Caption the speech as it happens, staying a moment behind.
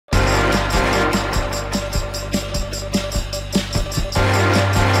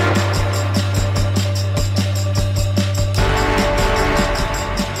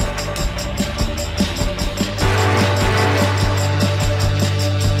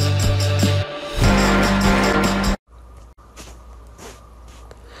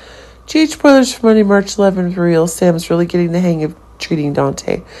GH Spoilers for Monday, March 11th reveals Sam's really getting the hang of treating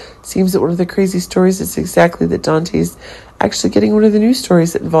Dante. Seems that one of the crazy stories is exactly that Dante's actually getting one of the new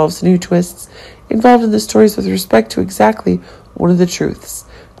stories that involves new twists involved in the stories with respect to exactly one of the truths.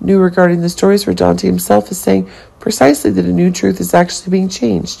 New regarding the stories where Dante himself is saying precisely that a new truth is actually being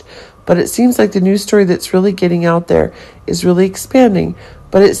changed. But it seems like the new story that's really getting out there is really expanding.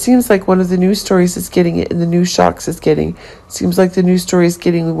 But it seems like one of the new stories is getting it and the new shocks is getting. Seems like the new story is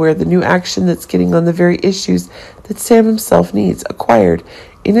getting where the new action that's getting on the very issues that Sam himself needs, acquired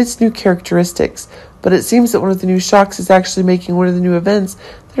in its new characteristics. But it seems that one of the new shocks is actually making one of the new events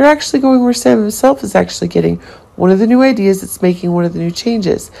that are actually going where Sam himself is actually getting one of the new ideas that's making one of the new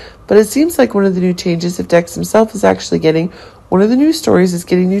changes. But it seems like one of the new changes, if Dex himself is actually getting one of the new stories, is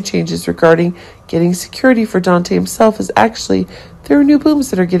getting new changes regarding getting security for Dante himself, is actually there are new booms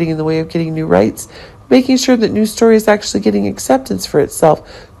that are getting in the way of getting new rights, making sure that new story is actually getting acceptance for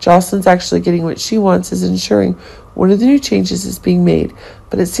itself. Jocelyn's actually getting what she wants, is ensuring one of the new changes is being made.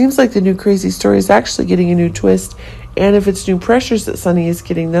 But it seems like the new crazy story is actually getting a new twist, and if it's new pressures that Sunny is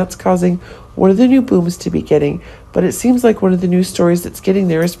getting, that's causing one of the new booms to be getting. But it seems like one of the new stories that's getting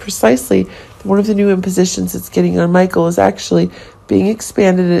there is precisely one of the new impositions that's getting on Michael is actually being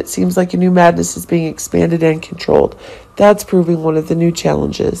expanded, and it seems like a new madness is being expanded and controlled. That's proving one of the new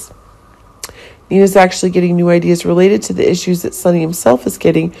challenges. Nina's actually getting new ideas related to the issues that Sunny himself is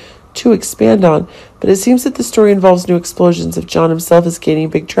getting to expand on, but it seems that the story involves new explosions if John himself is gaining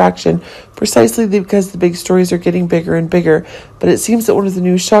big traction, precisely because the big stories are getting bigger and bigger. But it seems that one of the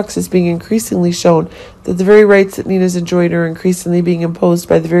new shocks is being increasingly shown, that the very rights that Nina's enjoyed are increasingly being imposed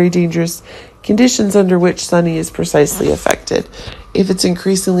by the very dangerous conditions under which Sunny is precisely affected. If it's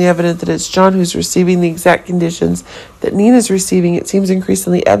increasingly evident that it's John who's receiving the exact conditions that Nina's receiving, it seems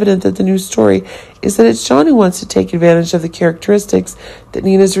increasingly evident that the new story is that it's John who wants to take advantage of the characteristics that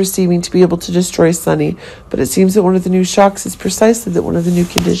Nina's receiving to be able to destroy Sunny. But it seems that one of the new shocks is precisely that one of the new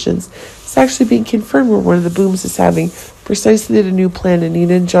conditions is actually being confirmed, where one of the booms is having precisely that a new plan, and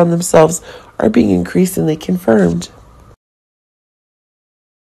Nina and John themselves are being increasingly confirmed.